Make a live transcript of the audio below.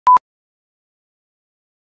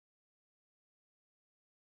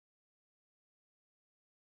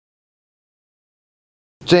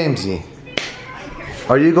Jamesy,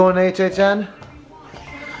 are you going to HHN?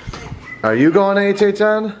 Are you going to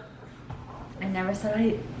HHN? I never thought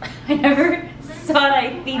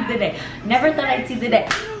I'd see the day. Never thought I'd see the day.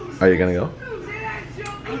 Are you gonna go?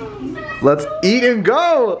 Let's eat and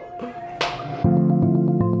go!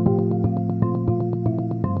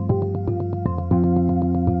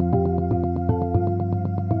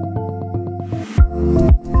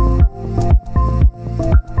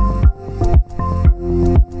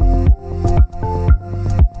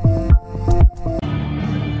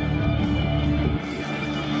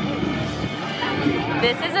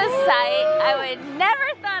 This is a sight I would never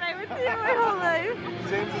thought I would see in my whole life.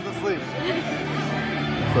 James is asleep.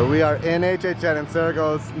 So we are in HHN and Sarah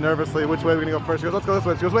goes nervously, which way are we gonna go first? She goes, let's go this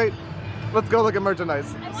way. She goes, wait, let's go look at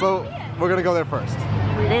merchandise. So we're gonna go there first.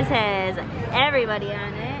 This has everybody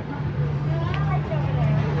on it.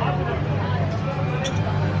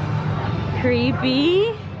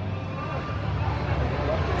 Creepy.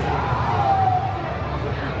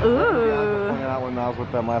 Ooh. That one I was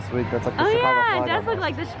with them last week. That's like the Oh Chicago yeah, flag it does look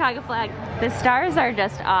like the Chicago flag. The stars are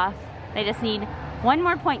just off. They just need one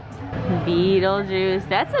more point. Beetlejuice.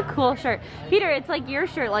 That's a cool shirt. Peter, it's like your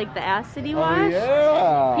shirt, like the Acid wash. Oh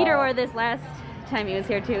yeah. Peter wore this last time he was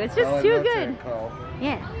here too. It's just too good.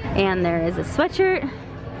 Yeah. And there is a sweatshirt,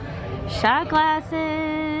 shot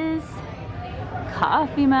glasses,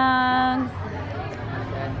 coffee mugs,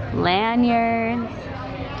 lanyards.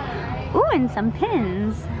 Ooh, and some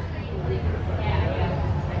pins.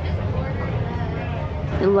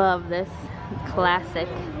 I love this classic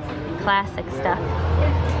stuff.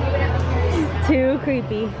 Too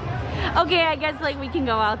creepy. Okay, I guess like we can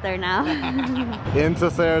go out there now. Into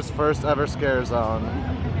Sarah's first ever scare zone.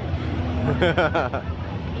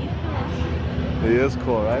 He is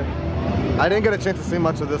cool, right? I didn't get a chance to see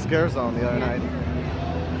much of this scare zone the other night.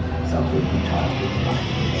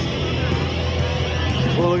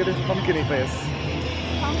 Oh, look at this pumpkin-y face.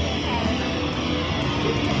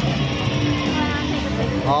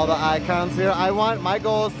 All the icons here. My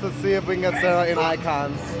goal is to see if we can get Sarah in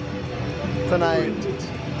icons tonight.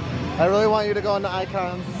 I really want you to go into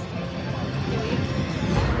icons.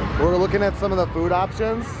 We're looking at some of the food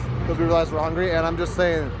options because we realized we're hungry, and I'm just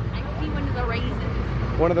saying. I see one of the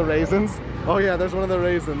raisins. One of the raisins? Oh yeah, there's one of the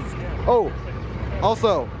raisins. Oh,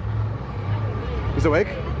 also, he's awake?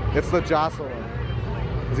 It's the jostle one.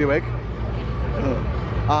 Is he awake?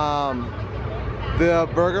 The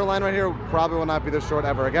burger line right here probably will not be this short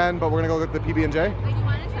ever again, but we're gonna go get the PB&J. Wait, you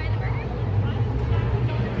want to try the burger?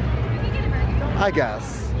 We can get a burger. I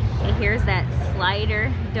guess. Okay, here's that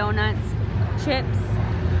slider, donuts, chips,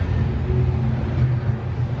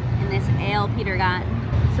 and this ale Peter got.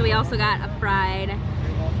 So we also got a fried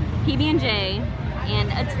PB&J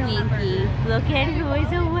and a Twinkie. Look at who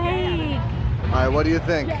is awake. All right, what do you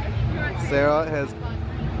think? Sarah has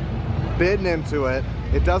bitten into it.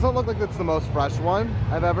 It doesn't look like it's the most fresh one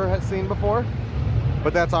I've ever seen before,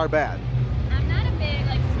 but that's our bad. I'm not a big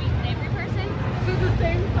like sweet savory person. So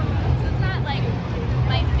it's not like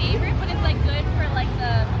my favorite, but it's like good for like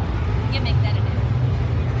the gimmick that it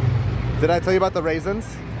is. Did I tell you about the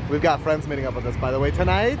raisins? We've got friends meeting up with us, by the way,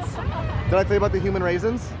 tonight. Did I tell you about the human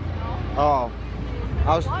raisins? Oh,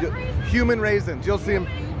 human raisins. You'll see them.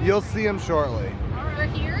 You'll see them shortly. We're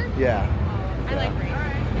here. Yeah. I like raisins.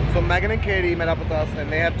 So Megan and Katie met up with us,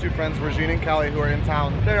 and they have two friends, Regine and Kelly, who are in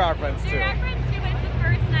town. They're our friends too. They're our friends too, but it's the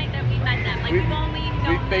first night that we met them. Like we've only known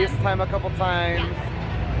them. We FaceTime a couple times.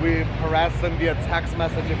 Yes. We've harassed them via text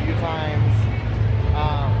message a few times.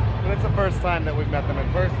 But it's the first time that we've met them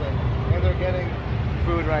in person, and they're getting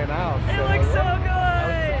food right now. It looks so good. I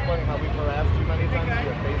was just explaining how we've harassed you many times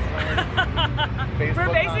via FaceTime.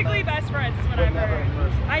 We're basically best friends, is what I've heard.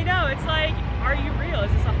 I know, it's like, are you real?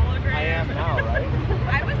 Is this a hologram? I am now, right?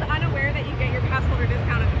 I was unaware that you get your pass holder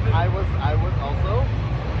discount at the booth. I was also,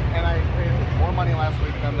 and I paid more money last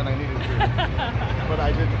weekend than I needed to. But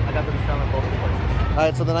I got the discount at both places.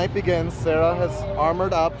 Alright, so the night begins. Sarah has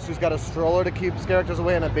armored up. She's got a stroller to keep characters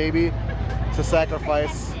away and a baby to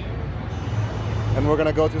sacrifice. And we're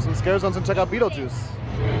gonna go through some scare zones and check out Beetlejuice.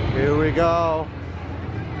 Here we go.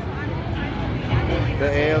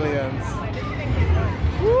 The aliens.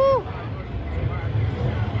 Woo!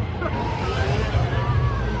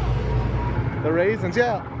 The raisins,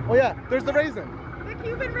 yeah. Oh yeah, there's the raisin. The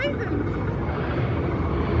Cuban raisins.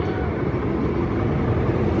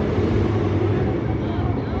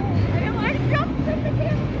 I jumped in the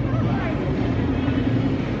camera.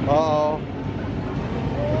 Uh-oh.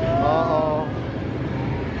 Uh-oh.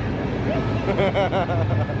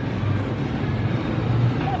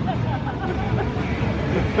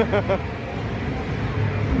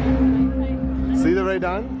 See the already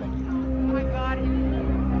done? Oh my god.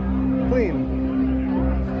 Clean.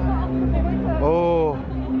 Oh,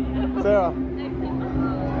 Sarah.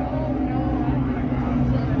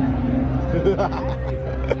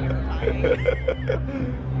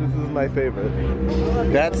 This is my favorite.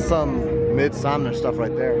 That's some Midsummer stuff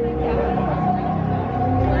right there.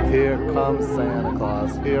 Here comes Santa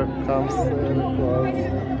Claus. Here comes Santa Claus.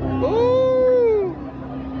 Ooh!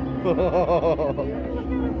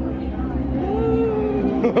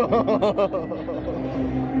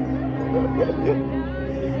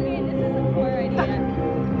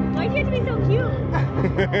 Why can't you be so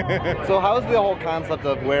cute? So how's the whole concept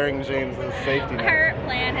of wearing James's safety net? Her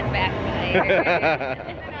plan has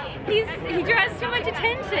backfired. He draws too much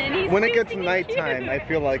attention. When it gets nighttime, I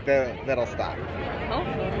feel like that'll stop.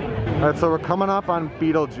 Hopefully. All right, so we're coming up on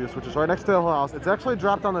Beetlejuice, which is right next to the house. It's actually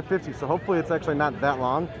dropped on the 50, so hopefully it's actually not that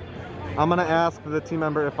long. I'm gonna ask the team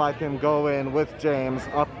member if I can go in with James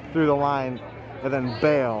up through the line and then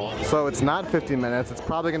bail. So it's not 50 minutes, it's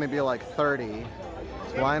probably gonna be like 30.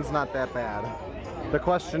 Line's not that bad. The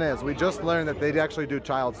question is, we just learned that they actually do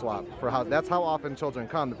child swap for how, that's how often children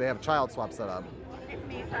come, that they have child swap set up. It's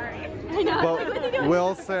me, sorry. I know. But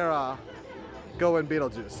will Sarah go in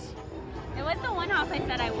Beetlejuice? It was the one house I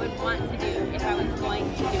said I would want to do if I was going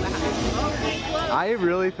to do a house. I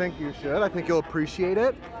really think you should. I think you'll appreciate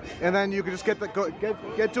it, and then you can just get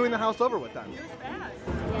doing the house over with then.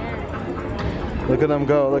 Yeah. Look at them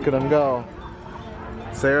go! Look at them go!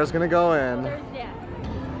 Sarah's gonna go in. There's Jack.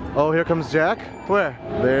 Oh, here comes Jack. Where?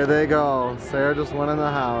 There they go. Sarah just went in the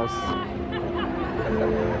house,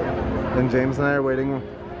 and James and I are waiting.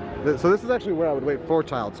 So this is actually where I would wait for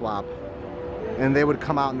child swap. And they would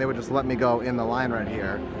come out and they would just let me go in the line right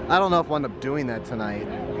here. I don't know if we'll end up doing that tonight,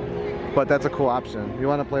 but that's a cool option. You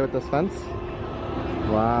want to play with this fence?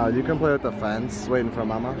 Wow, you can play with the fence, waiting for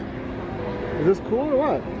mama. Is this cool or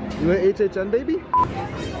what? You an HHN baby?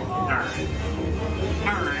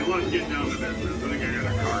 Alright, let's get down to business. I think I got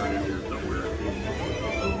a card in here somewhere.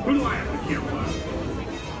 Who do I have to kill?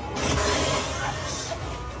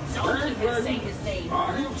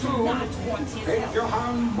 Are you two? Take your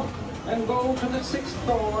handbook and go to the 6th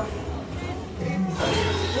floor.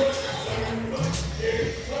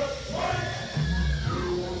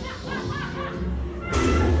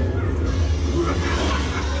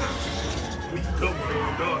 We've come for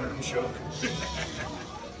your daughter, Chuck.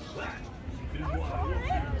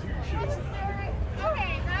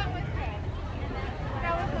 Okay, that was good.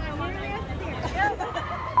 That was hilarious.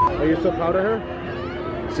 Are you so proud of her?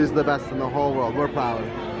 She's the best in the whole world. We're proud.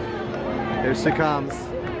 Here she comes.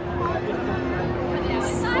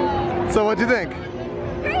 So what'd you think?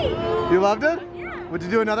 Great. You loved it? Yeah. Would you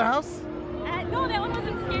do another house? No, that one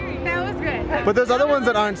wasn't scary. That was good. But there's other ones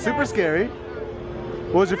that aren't super scary.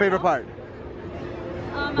 What was your favorite part?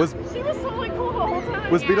 She was totally cool the whole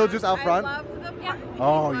time. Was Beetlejuice out front? I loved the part.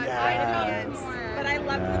 Oh, Yes. yes. But I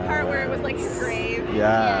loved the part where it was like engraved.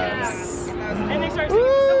 Yes. And they start singing.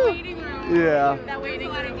 The waiting room. Yeah. That waiting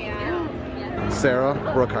room. Yeah. Sarah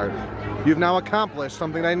Brookhart, you've now accomplished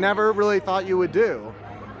something I never really thought you would do.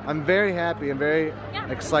 I'm very happy and very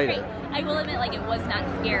excited. Great. I will admit, like, it was not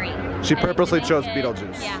scary. She I purposely think chose it-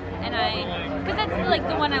 Beetlejuice. Yeah, and because that's like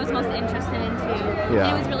the one I was most interested in too. Yeah.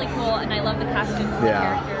 And it was really cool, and I love the costumes and the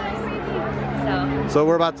characters. So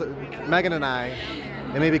we're about to, Megan and I,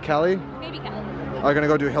 and maybe Kelly, So maybe Kelly. are gonna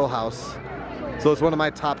go do Hill House. So it's one of my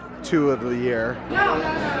top 2 of the year.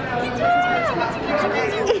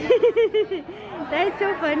 That's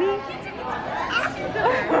so funny.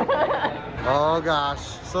 Oh gosh.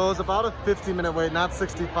 So it's about a 50-minute wait, not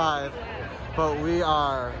 65. But we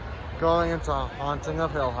are going into Haunting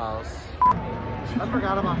of Hill House. I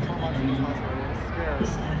forgot about so much of this house already. I'm scared.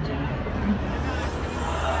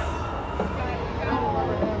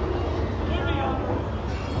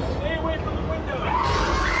 Stay away from the window.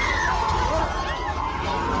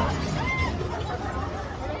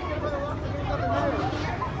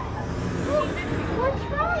 What's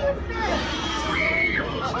wrong with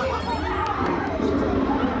this?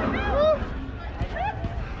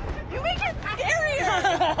 You make it scarier.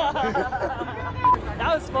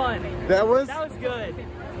 That was fun. That was That was good.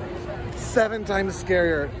 7 times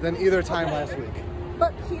scarier than either time last week.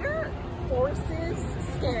 But Peter forces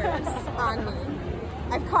scares on me.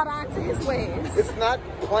 I've caught on to his ways. It's not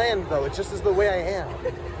planned though, it just is the way I am.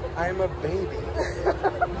 I'm a baby.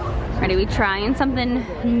 Ready, we trying something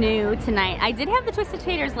new tonight. I did have the Twisted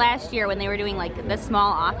Taters last year when they were doing like the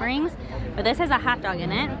small offerings, but this has a hot dog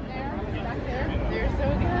in it. They're so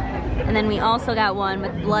good. And then we also got one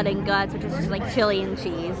with blood and guts, which is just like chili and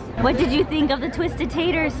cheese. What did you think of the Twisted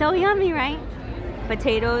Taters? So yummy, right?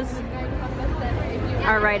 Potatoes.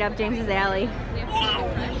 are right up James's alley.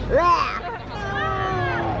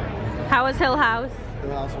 How was Hill House?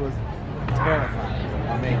 Hill House was terrifying.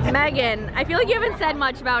 Amazing. Megan, I feel like you haven't said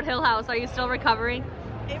much about Hill House. Are you still recovering?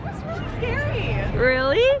 It was really scary.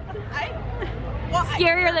 Really?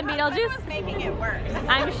 Scarier than My Beetlejuice? husband was making it worse.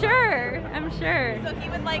 I'm sure. I'm sure. So he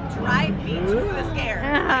would like drive me to the scare.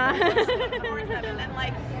 Like, push me towards them and then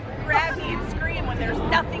like grab me and scream when there's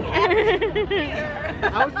nothing happening.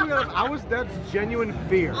 I was that's genuine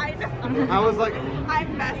fear. I know. I was like,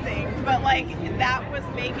 I'm messing, but like that was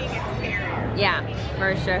making it scarier. Yeah,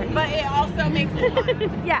 for sure. But it also makes it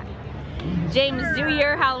fun. Yeah. James, do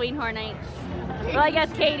your Halloween Horror Nights. Well, I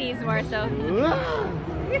guess Katie's more so.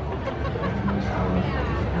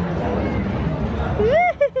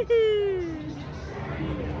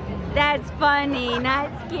 That's funny, not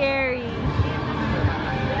scary.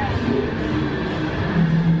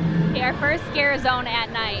 Okay, our first scare zone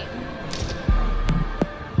at night.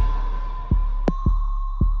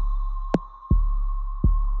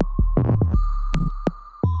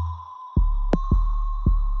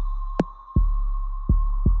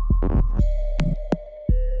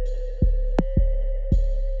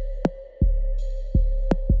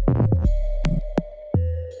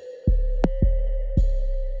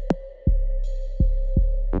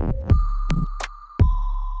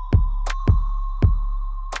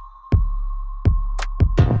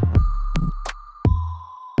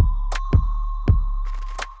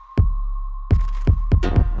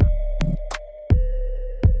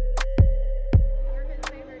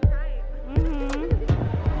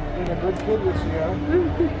 good kid this year.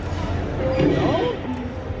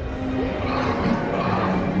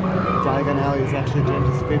 Diagon Alley is actually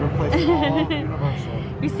James' favorite place in all Universal.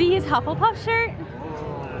 You see his Hufflepuff shirt?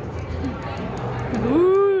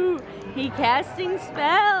 Ooh, he casting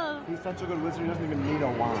spells. He's such a good wizard, he doesn't even need a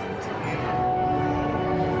wand.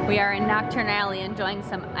 We are in Nocturne Alley enjoying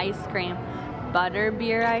some ice cream.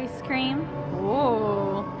 Butterbeer ice cream.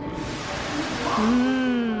 Ooh. Mmm.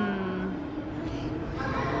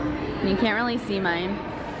 You can't really see mine,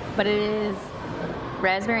 but it is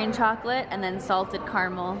raspberry and chocolate and then salted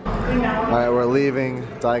caramel. Alright, we're leaving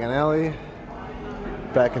Diagon Alley.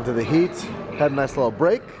 Back into the heat. Had a nice little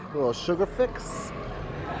break, a little sugar fix.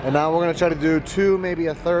 And now we're gonna try to do two, maybe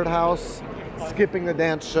a third house, skipping the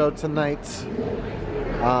dance show tonight.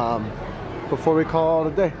 Before we call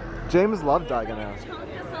it a day. James loved Diagon Alley.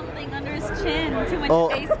 Something under his chin, too much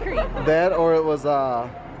ice cream. That or it was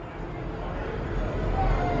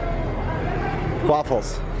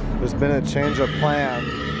waffles. There's been a change of plan.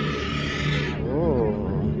 Ooh.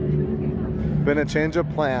 Been a change of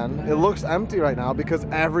plan. It looks empty right now because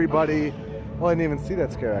everybody, well, I didn't even see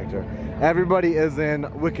that scare actor. Everybody is in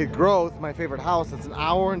Wicked Growth, my favorite house. It's an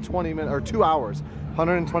hour and 20 minutes, or 2 hours,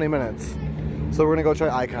 120 minutes. So we're gonna go try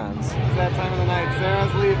Icons. It's that time of the night.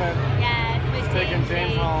 Sarah's leaving. Yes, She's taking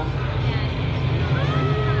James home.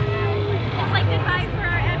 It's like goodbye for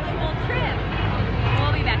our actual trip.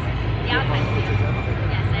 We'll be back soon. The outside soon.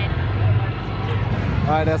 Yes, I know.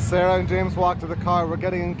 All right, as Sarah and James walk to the car, we're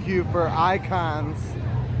getting in queue for Icons.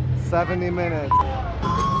 70 minutes.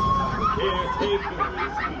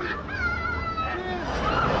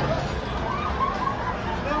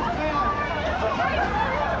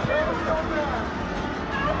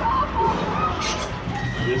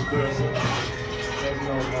 This person has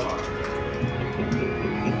no heart.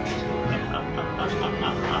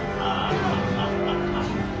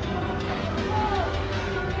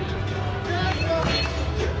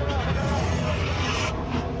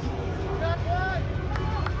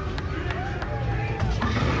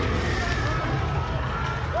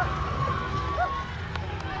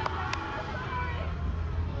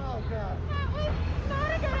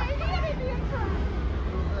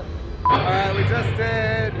 Alright, we just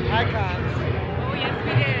did Icons. Oh, yes,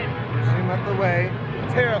 we did. She led the way.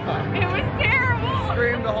 Terrifying. It was terrible.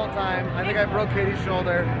 Screamed the whole time. I think I broke Katie's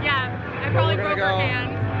shoulder. Yeah, I probably we're gonna broke her go-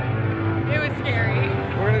 hand. It was scary.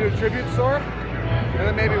 We're gonna do Tribute Store, and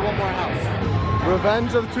then maybe one more house.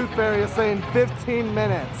 Revenge of the Tooth Fairy is saying 15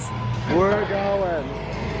 minutes. We're going.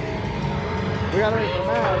 We gotta wait for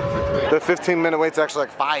that. The 15-minute wait's actually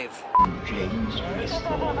like 5. James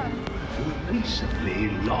Brookhart, who recently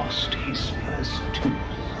lost his first tooth.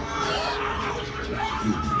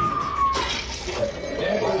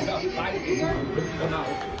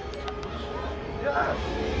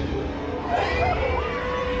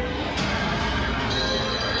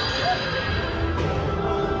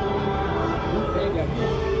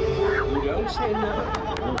 You don't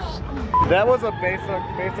That was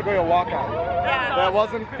basically a walkout. Yeah. That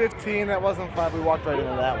wasn't 15, that wasn't 5. We walked right into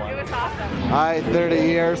that one. It was awesome. All right, 30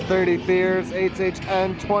 years, 30 fears,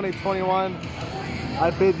 HHN 2021.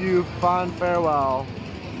 I bid you fond farewell.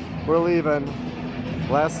 We're leaving.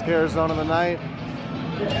 Last scare zone of the night.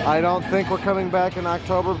 I don't think we're coming back in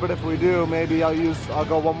October, but if we do, maybe I'll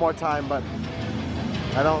go one more time, but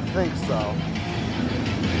I don't think so.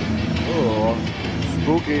 Ooh,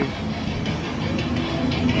 spooky.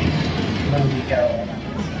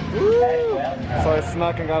 Woo. So I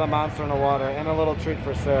snuck and got a Monster in the water and a little treat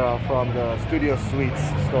for Sarah from the Studio Sweets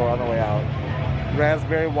store on the way out.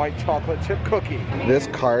 Raspberry white chocolate chip cookie. This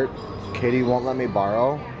cart, Katie won't let me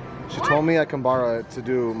borrow. She told me I can borrow it to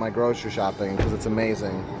do my grocery shopping because it's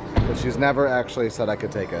amazing, but she's never actually said I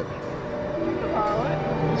could take it.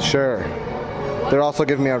 Sure. They're also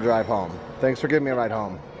giving me a drive home. Thanks for giving me a ride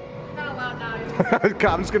home. Not allowed now.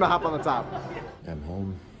 I'm just gonna hop on the top. I'm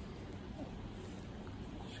home.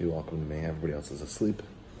 She welcomed me. Everybody else is asleep.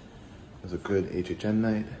 It was a good HHN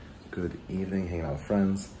night. Good evening, hanging out with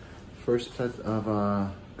friends. First set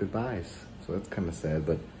of goodbyes. So that's kind of sad,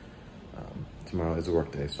 but tomorrow is a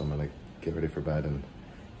work day, so I'm gonna get ready for bed and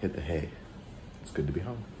hit the hay. It's good to be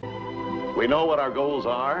home. We know what our goals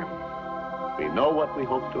are. We know what we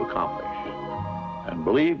hope to accomplish. And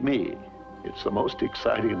believe me, it's the most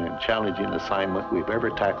exciting and challenging assignment we've ever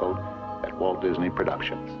tackled at Walt Disney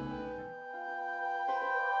Productions.